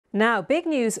Now, big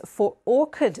news for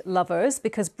orchid lovers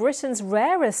because Britain's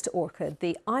rarest orchid,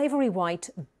 the ivory white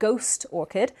ghost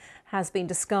orchid, has been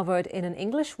discovered in an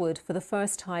English wood for the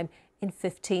first time in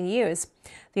 15 years.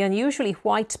 The unusually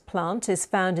white plant is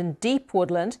found in deep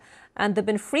woodland, and there have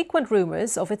been frequent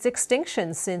rumours of its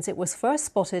extinction since it was first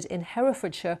spotted in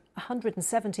Herefordshire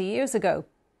 170 years ago.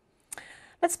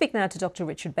 Let's speak now to Dr.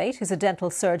 Richard Bate, who's a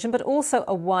dental surgeon, but also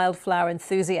a wildflower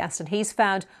enthusiast, and he's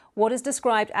found what is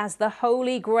described as the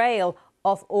holy grail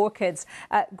of orchids.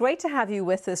 Great to have you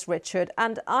with us, Richard.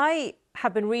 And I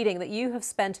have been reading that you have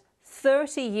spent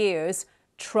 30 years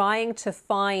trying to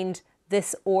find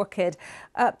this orchid.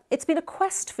 It's been a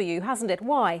quest for you, hasn't it?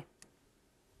 Why?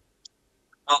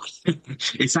 Oh,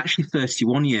 it's actually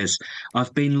 31 years.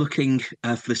 I've been looking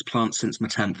for this plant since my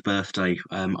 10th birthday,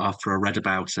 after I read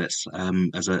about it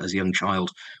as a young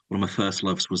child. One of my first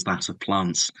loves was that of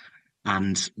plants.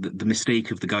 And the mystique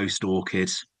of the ghost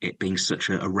orchid, it being such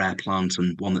a rare plant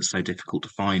and one that's so difficult to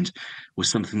find, was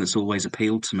something that's always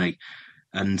appealed to me.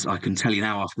 And I can tell you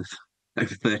now, after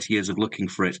over 30 years of looking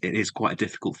for it, it is quite a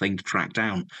difficult thing to track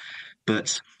down.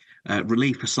 But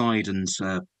relief aside, and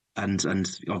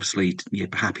obviously you're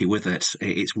happy with it.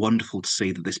 It's wonderful to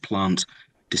see that this plant,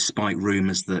 despite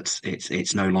rumours that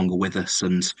it's no longer with us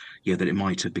and that it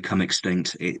might have become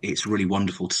extinct, it's really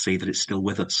wonderful to see that it's still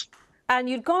with us. And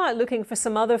you'd gone out looking for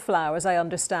some other flowers, I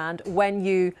understand, when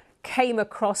you came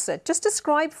across it. Just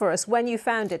describe for us when you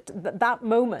found it, that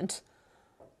moment.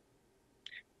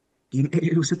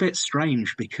 It was a bit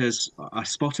strange because I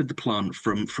spotted the plant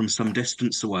from some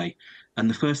distance away, and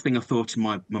the first thing I thought in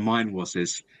my mind was,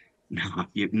 no,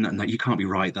 you can't be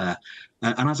right there.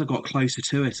 And as I got closer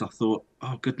to it, I thought,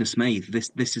 oh goodness me,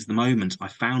 this is the moment. I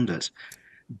found it.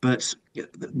 But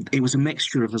it was a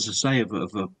mixture of, as I say,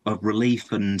 of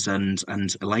relief and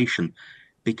elation,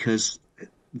 because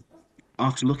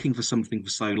after looking for something for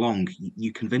so long,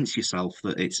 you convince yourself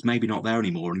that it's maybe not there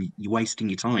anymore, and you're wasting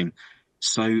your time.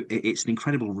 So it's an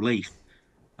incredible relief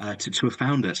to have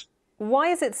found it. Why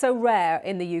is it so rare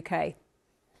in the UK?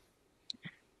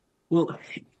 Well,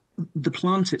 the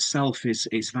plant itself is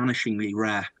vanishingly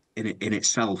rare in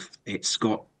itself. It's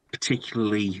got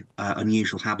particularly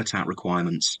unusual habitat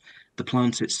requirements. The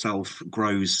plant itself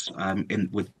grows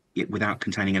without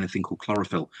containing anything called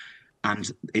chlorophyll, and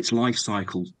its life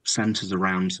cycle centres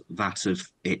around that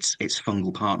of its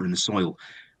fungal partner in the soil.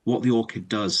 What the orchid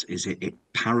does is it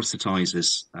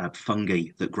parasitizes fungi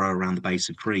that grow around the base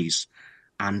of trees,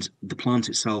 and the plant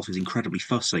itself is incredibly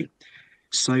fussy.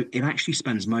 So it actually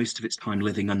spends most of its time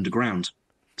living underground.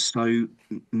 So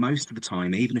most of the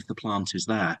time, even if the plant is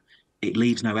there, it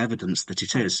leaves no evidence that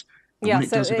it is. And Yeah, when it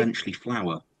so does eventually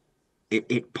flower,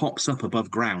 it pops up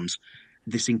above ground,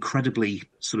 this incredibly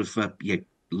sort of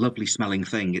lovely smelling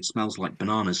thing. It smells like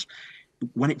bananas.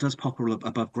 When it does pop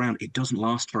above ground, it doesn't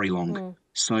last very long.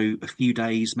 So a few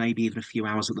days, maybe even a few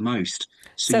hours at the most.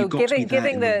 So So you've got to be there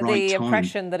giving in the right the time.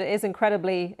 impression that it is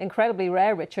incredibly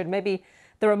rare, Richard. Maybe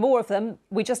there are more of them.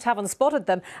 We just haven't spotted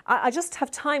them. I just have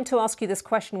time to ask you this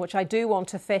question, which I do want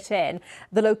to fit in.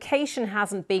 The location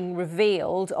hasn't been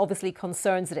revealed, obviously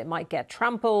concerns that it might get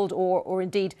trampled or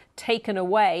indeed taken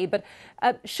away. But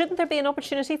shouldn't there be an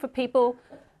opportunity for people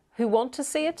who want to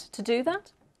see it to do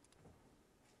that?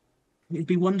 It'd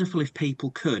be wonderful if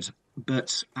people could,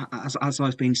 but as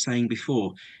I've been saying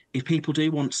before, if people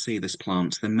do want to see this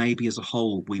plant, then maybe as a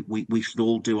whole we should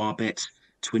all do our bit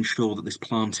to ensure that this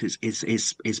plant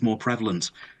is more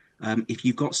prevalent. If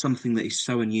you've got something that is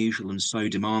so unusual and so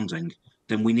demanding,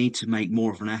 then we need to make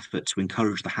more of an effort to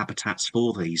encourage the habitats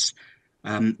for these.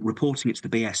 Reporting it to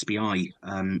the BSBI,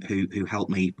 who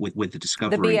helped me with the The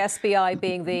discovery, BSBI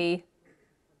being the...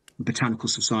 Botanical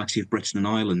Society of Britain and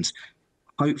Ireland.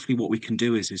 Hopefully what we can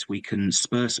do is we can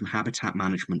spur some habitat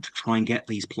management to try and get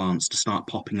these plants to start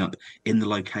popping up in the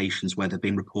locations where they've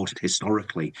been reported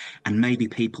historically, and maybe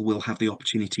people will have the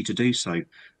opportunity to do so.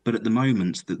 But at the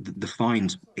moment, the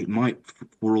find, it might,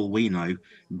 for all we know,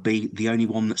 be the only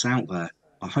one that's out there.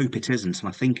 I hope it isn't, and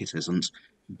I think it isn't.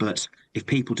 But if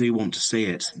people do want to see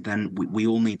it, then we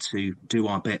all need to do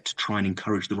our bit to try and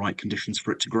encourage the right conditions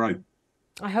for it to grow.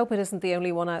 I hope it isn't the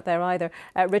only one out there either.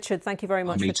 Richard, thank you very Oh,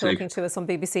 much me for too. talking to us on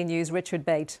BBC News. Richard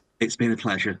Bate. It's been a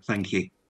pleasure. Thank you.